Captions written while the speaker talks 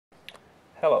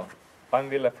Hello, I'm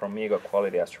Ville from MeeGo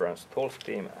Quality Assurance Tools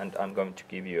team, and I'm going to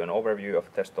give you an overview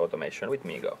of test automation with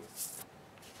MeeGo.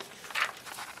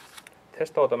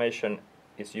 Test automation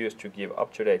is used to give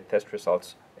up-to-date test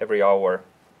results every hour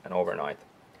and overnight.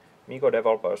 MeeGo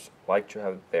developers like to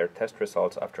have their test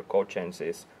results after code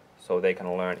changes so they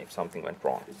can learn if something went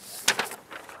wrong.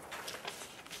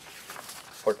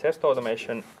 For test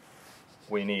automation,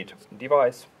 we need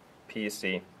device,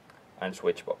 PC, and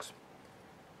switchbox.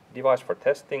 Device for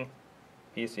testing,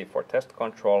 PC for test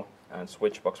control, and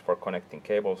switchbox for connecting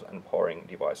cables and powering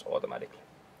device automatically.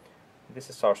 This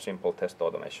is our simple test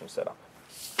automation setup.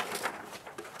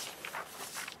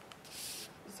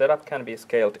 Setup can be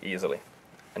scaled easily,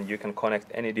 and you can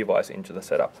connect any device into the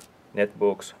setup: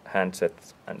 netbooks,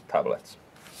 handsets, and tablets.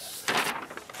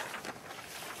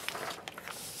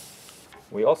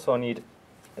 We also need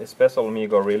a special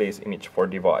MeeGo release image for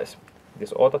device.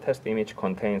 This auto test image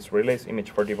contains release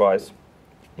image for device,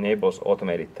 enables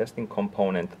automated testing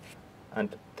component,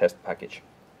 and test package.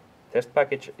 Test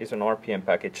package is an RPM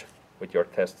package with your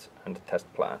tests and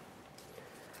test plan.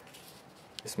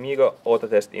 This MeeGo auto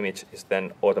test image is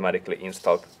then automatically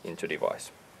installed into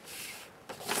device.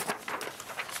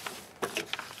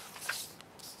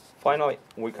 Finally,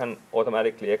 we can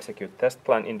automatically execute test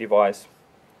plan in device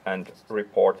and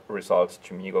report results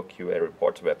to MeeGo QA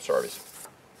Reports web service.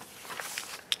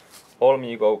 All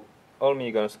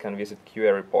MeeGos can visit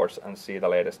QA reports and see the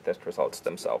latest test results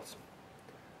themselves.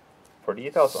 For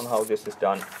details on how this is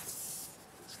done,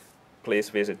 please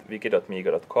visit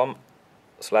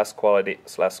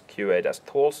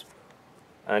wiki.meego.com/quality/qa-tools.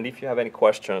 And if you have any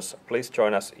questions, please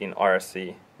join us in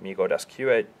RSC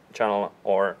MeeGo-QA channel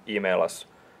or email us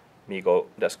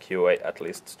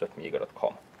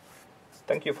meego-qa@lists.meego.com.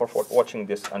 Thank you for watching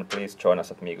this, and please join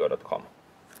us at meego.com.